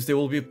of times they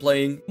will be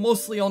playing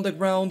mostly on the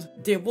ground,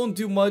 they won't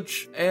do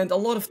much, and a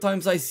lot of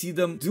times I see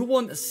them do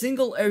one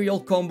single aerial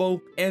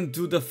combo and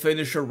do the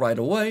finisher right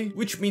away,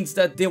 which means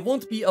that they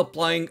won't be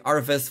applying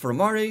Arves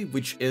Formare,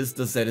 which is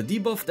the Zeta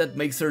debuff that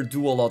makes her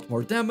do a lot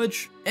more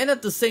damage, and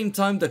at the same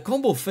time the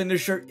combo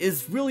finisher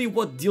is really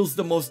what deals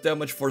the most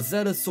damage for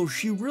Zeta, so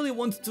she really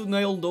wants to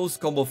nail those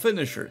combo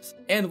finishers.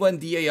 And when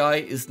the AI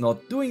is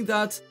not doing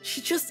that, she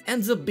just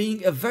ends up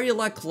being a very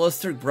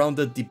lackluster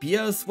grounded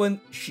DPS when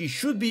she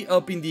should be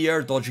up in the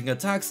air dodging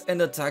attacks and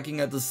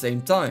attacking at the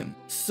same time.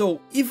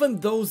 So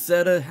even though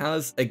Zeta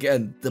has,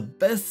 again, the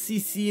best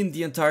CC in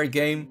the entire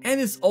game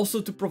and is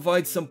also to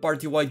provide some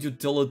party-wide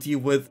utility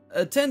with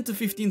a 10 to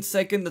 15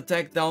 second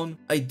attack down,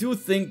 I do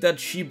think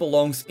that she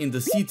belongs in the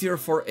C tier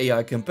for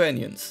AI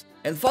companions.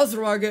 And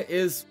Vaseraga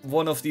is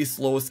one of the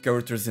slowest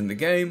characters in the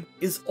game.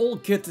 His whole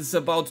kit is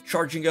about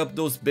charging up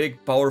those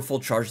big powerful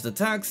charged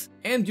attacks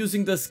and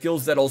using the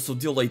skills that also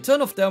deal a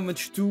ton of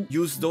damage to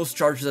use those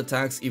charged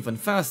attacks even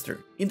faster.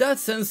 In that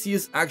sense, he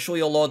is actually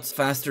a lot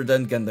faster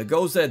than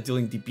Ghandagoza at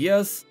dealing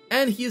DPS,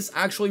 and he is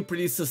actually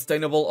pretty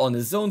sustainable on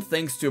his own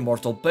thanks to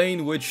Immortal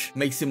Pain, which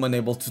makes him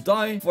unable to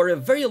die for a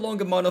very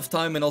long amount of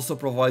time and also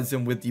provides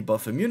him with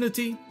debuff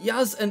immunity. He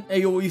has an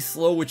AoE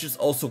slow, which is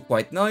also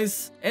quite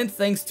nice, and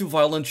thanks to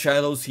Violent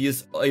Shadows he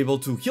is able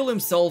to heal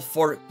himself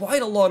for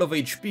quite a lot of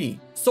HP,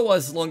 so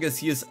as long as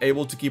he is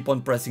able to keep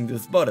on pressing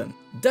this button.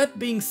 That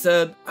being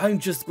said, I'm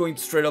just going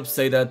to straight up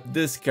say that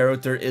this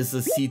character is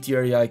a C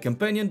tier AI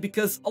companion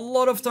because a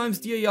lot of times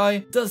the AI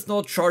does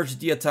not charge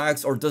the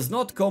attacks or does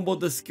not combo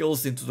the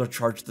skills into the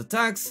charged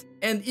attacks,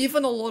 and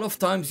even a lot of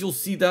times you'll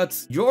see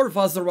that your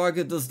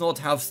Vaseraga does not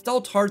have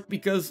Stout Heart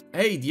because,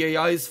 hey, the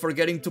AI is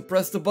forgetting to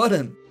press the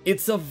button.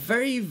 It's a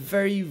very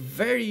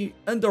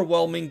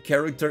underwhelming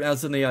character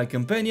as an AI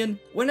companion,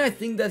 when I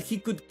think that he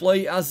could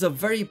play as a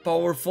very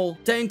powerful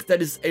tank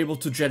that is able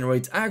to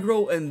generate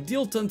aggro and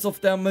deal tons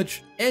of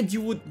damage, and you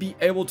would be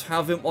able to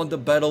have him on the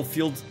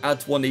battlefield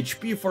at 1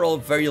 HP for a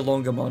very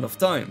long amount of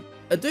time.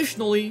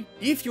 Additionally,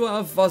 if you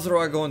have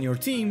Vaseraga on your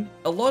team,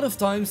 a lot of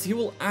times he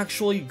will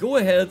actually go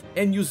ahead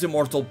and use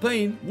Immortal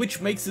Pain, which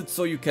makes it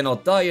so you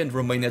cannot die and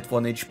remain at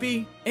 1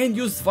 HP, and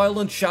use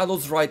Violent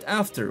Shadows right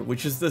after,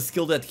 which is the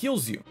skill that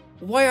heals you.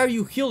 Why are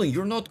you healing?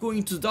 You're not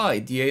going to die.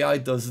 The AI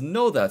doesn't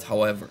know that,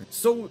 however.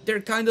 So they're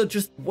kinda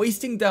just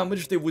wasting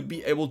damage they would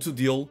be able to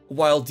deal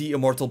while the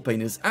Immortal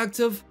Pain is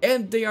active,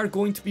 and they are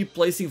going to be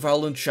placing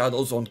Violent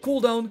Shadows on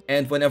cooldown,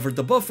 and whenever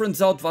the buff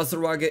runs out,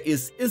 Vaseraga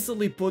is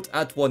instantly put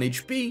at 1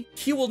 HP,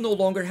 he will no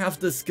longer have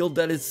the skill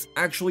that is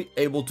actually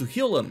able to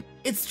heal him.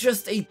 It's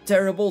just a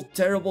terrible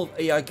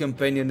AI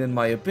companion in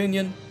my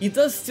opinion. He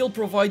does still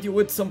provide you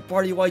with some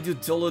party-wide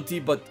utility,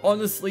 but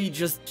honestly,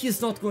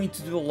 he's not going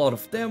to do a lot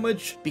of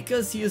damage.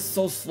 Because he is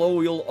so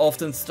slow, he'll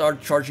often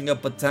start charging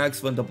up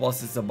attacks when the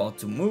boss is about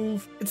to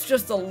move. It's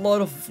just a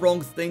lot of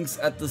wrong things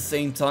at the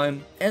same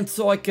time, and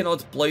so I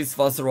cannot place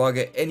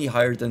Vaseraga any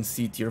higher than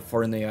C tier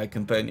for an AI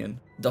companion.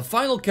 The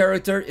final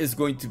character is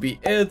going to be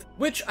Id,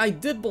 which I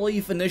did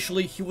believe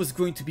initially he was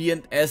going to be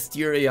an S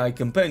tier AI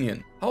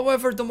companion.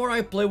 However, the more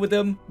I play with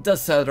him, the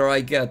sadder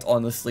I get,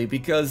 honestly,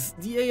 because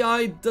the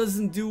AI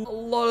doesn't do a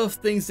lot of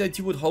things that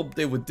you would hope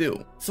they would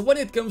do. So when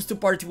it comes to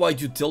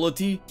party-wide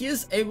utility, he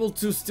is able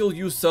to still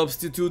use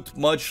Substitute,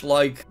 much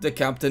like the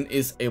Captain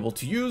is able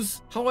to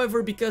use.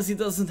 However, because he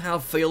doesn't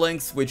have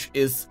Phalanx, which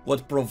is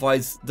what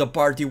provides the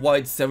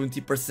party-wide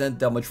 70%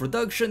 damage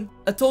reduction,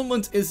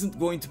 Atonement isn't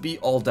going to be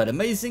all that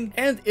amazing,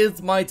 and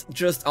it might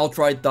just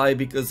outright die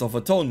because of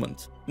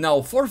Atonement.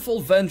 Now,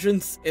 Fourfold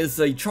Vengeance is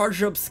a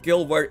charge up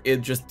skill where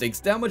it just takes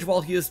damage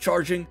while he is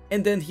charging,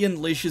 and then he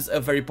unleashes a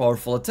very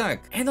powerful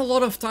attack. And a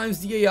lot of times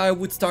the AI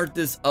would start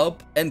this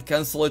up and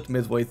cancel it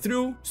midway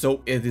through,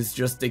 so it is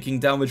just taking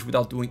damage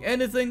without doing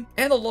anything,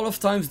 and a lot of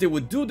times they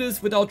would do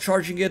this without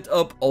charging it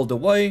up all the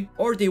way,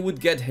 or they would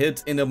get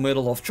hit in the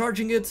middle of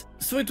charging it,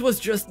 so it was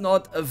just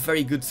not a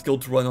very good skill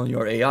to run on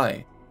your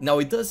AI. Now,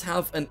 it does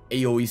have an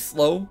AoE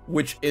slow,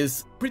 which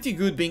is pretty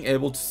good being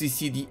able to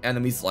CC the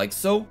enemies like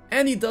so,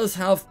 and he does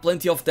have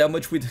plenty of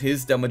damage with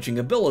his damaging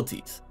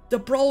abilities. The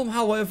problem,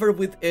 however,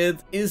 with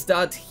it is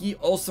that he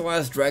also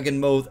has Dragon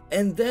Mode,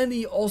 and then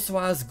he also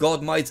has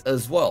God Might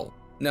as well.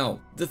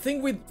 Now, the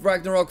thing with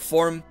Ragnarok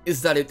form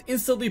is that it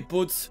instantly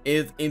puts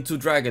it into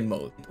Dragon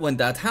Mode. When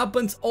that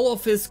happens, all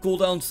of his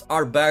cooldowns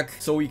are back,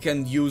 so he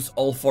can use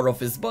all 4 of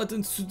his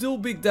buttons to deal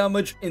big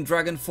damage in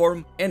Dragon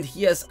form, and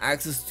he has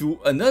access to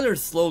another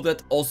slow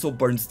that also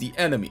burns the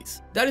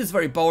enemies. That is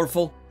very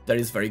powerful, That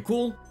is very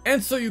cool.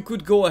 And so you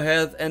could go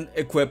ahead and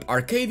equip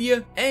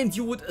Arcadia, and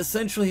you would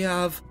essentially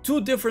have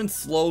two different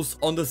slows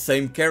on the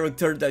same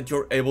character that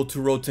you're able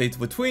to rotate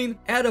between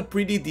at a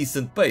pretty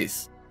decent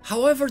pace.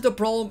 However, the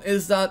problem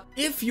is that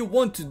if you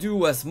want to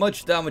do as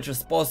much damage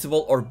as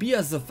possible or be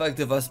as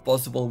effective as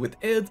possible with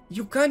it,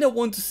 you kinda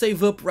want to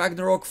save up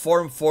Ragnarok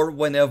form for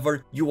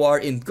whenever you are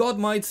in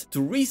Godmight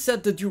to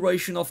reset the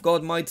duration of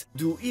Godmight,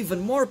 do even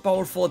more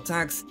powerful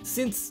attacks,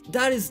 since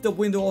that is the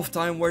window of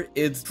time where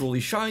it truly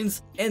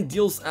shines and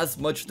deals as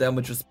much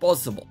damage as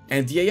possible.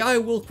 And the AI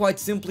will quite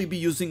simply be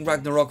using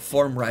Ragnarok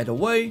form right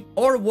away,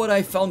 or what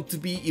I found to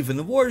be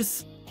even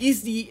worse,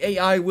 is the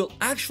AI will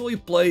actually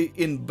play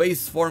in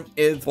base form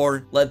id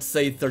for, let's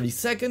say, 30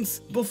 seconds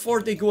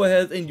before they go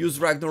ahead and use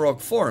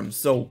Ragnarok form.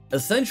 So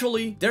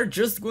essentially, they're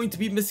just going to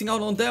be missing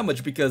out on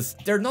damage because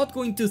they're not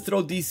going to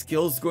throw these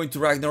skills going to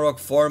Ragnarok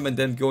form and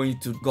then going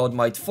to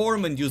Godmight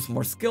form and use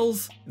more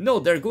skills. No,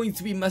 they're going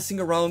to be messing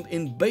around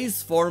in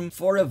base form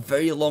for a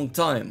very long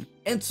time.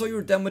 And so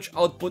your damage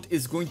output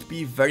is going to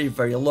be very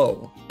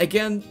low.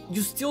 Again,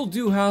 you still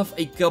do have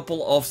a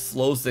couple of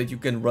slows that you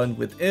can run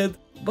with id,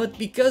 but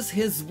because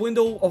his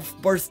window of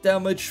burst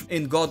damage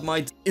in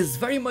Godmight is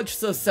very much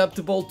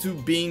susceptible to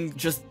being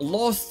just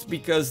lost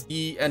because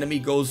the enemy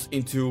goes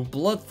into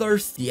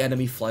bloodthirst, the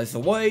enemy flies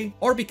away,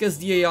 or because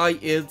the AI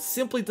id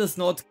simply does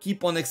not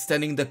keep on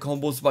extending the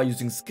combos by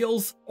using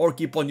skills or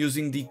keep on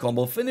using the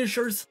combo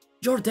finishers,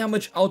 your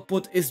damage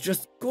output is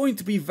just going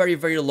to be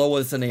very low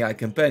as an AI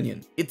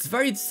companion. It's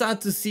very sad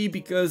to see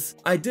because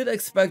I did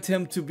expect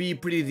him to be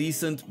pretty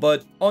decent,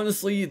 but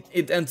honestly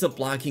it ends up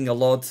lacking a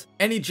lot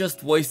and he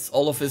just wastes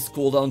all of his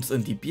cooldowns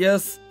and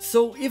DPS.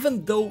 So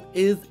even though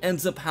it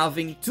ends up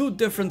having two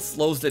different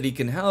slows that he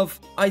can have,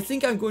 I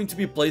think I'm going to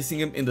be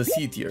placing him in the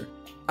C tier.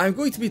 I'm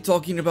going to be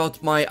talking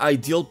about my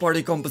ideal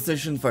party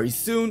composition very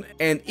soon,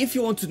 and if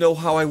you want to know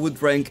how I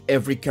would rank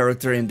every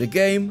character in the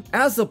game,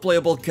 as a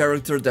playable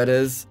character that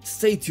is,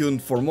 stay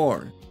tuned for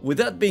more. With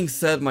that being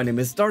said, my name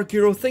is Dark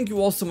Hero, thank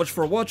you all so much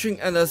for watching,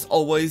 and as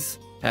always,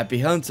 happy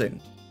hunting!